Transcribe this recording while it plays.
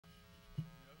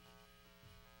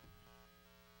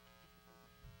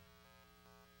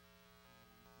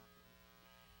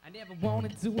never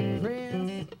wanted to impress,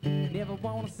 never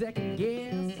want to second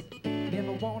guess,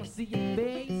 never want to see your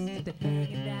face, just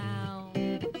hanging down.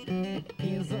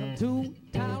 Here's a 2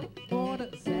 towel for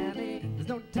the Sally. There's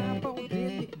no time for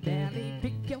dilly dally.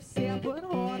 Pick yourself but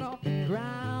hard off the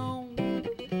ground.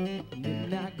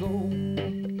 Then I go,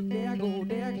 there I go,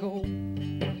 there I go,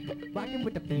 rocking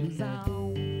with the fuse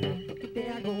on.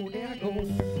 There I go, there I go,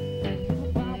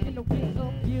 walking the way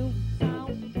of you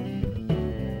sound.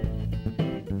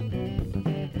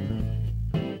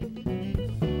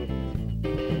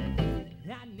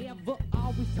 I never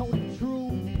always told the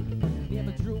truth,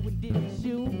 never drew and didn't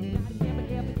shoot. I never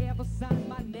ever ever signed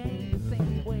my name the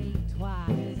same way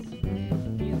twice.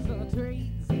 It's a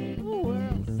crazy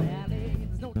world, Sally.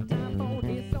 There's no time for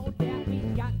this or that. We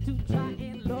got to try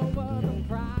and lower the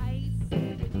price.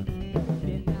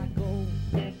 Then I go,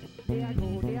 there I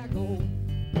go, there I go,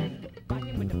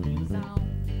 rocking with the fuse on.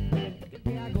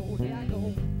 There I go, there I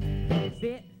go.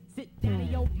 Sit down,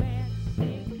 yo man,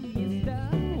 mister.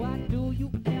 What do you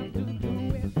have to do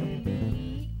it for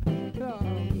me? Oh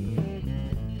yeah.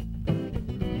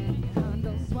 Behind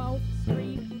the smoke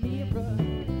screen mirror,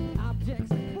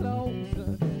 objects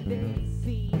closer they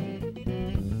seem.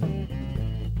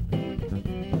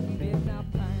 Then I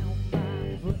pound my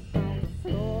foot on the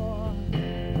floor,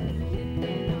 and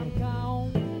then I'm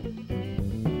gone.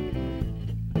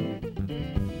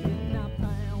 Then I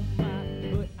pound my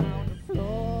foot on the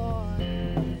floor,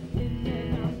 and then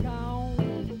I'm gone.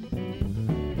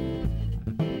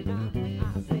 I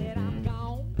said I'm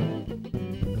gone.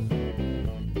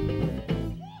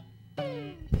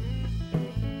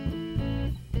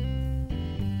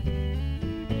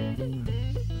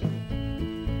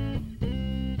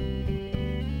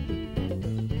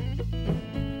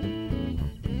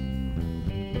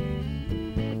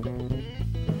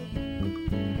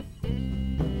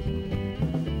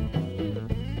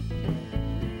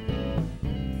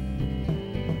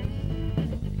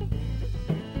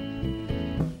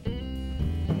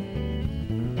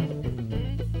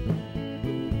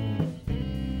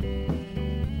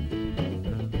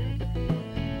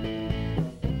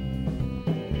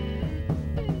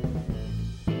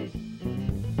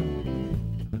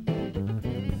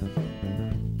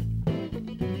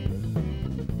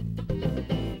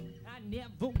 I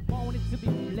never wanted to be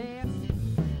blessed,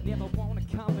 never want to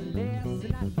convalesce,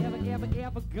 and I never ever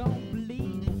ever gonna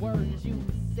believe a word you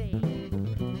say.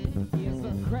 It's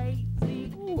a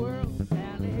crazy world,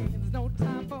 Sally. There's no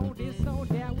time for this or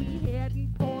that. We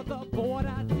heading for the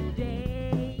border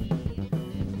today.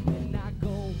 Then I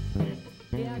go,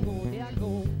 there I go, there I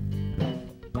go,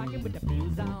 rocking with the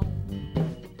fuse on.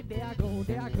 There I go,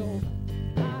 there I go.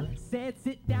 I said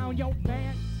sit down, yo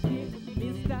man,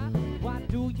 mister. Why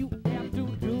do you have to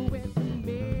do it to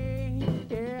me?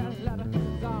 Yeah, let us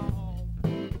go.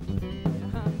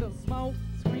 Behind the smoke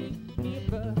screen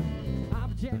mirror,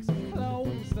 objects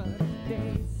closer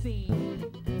they seem.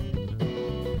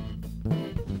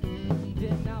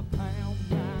 Then I pound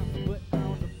my foot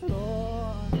on the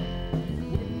floor,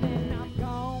 and then I'm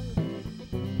gone.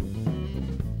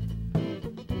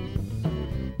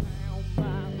 Pound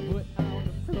my foot on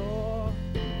the floor,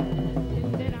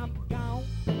 and then I'm gone.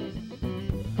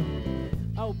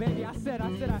 Oh baby, I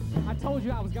told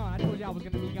you I was gone. I told you I was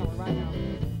gonna be gone right now.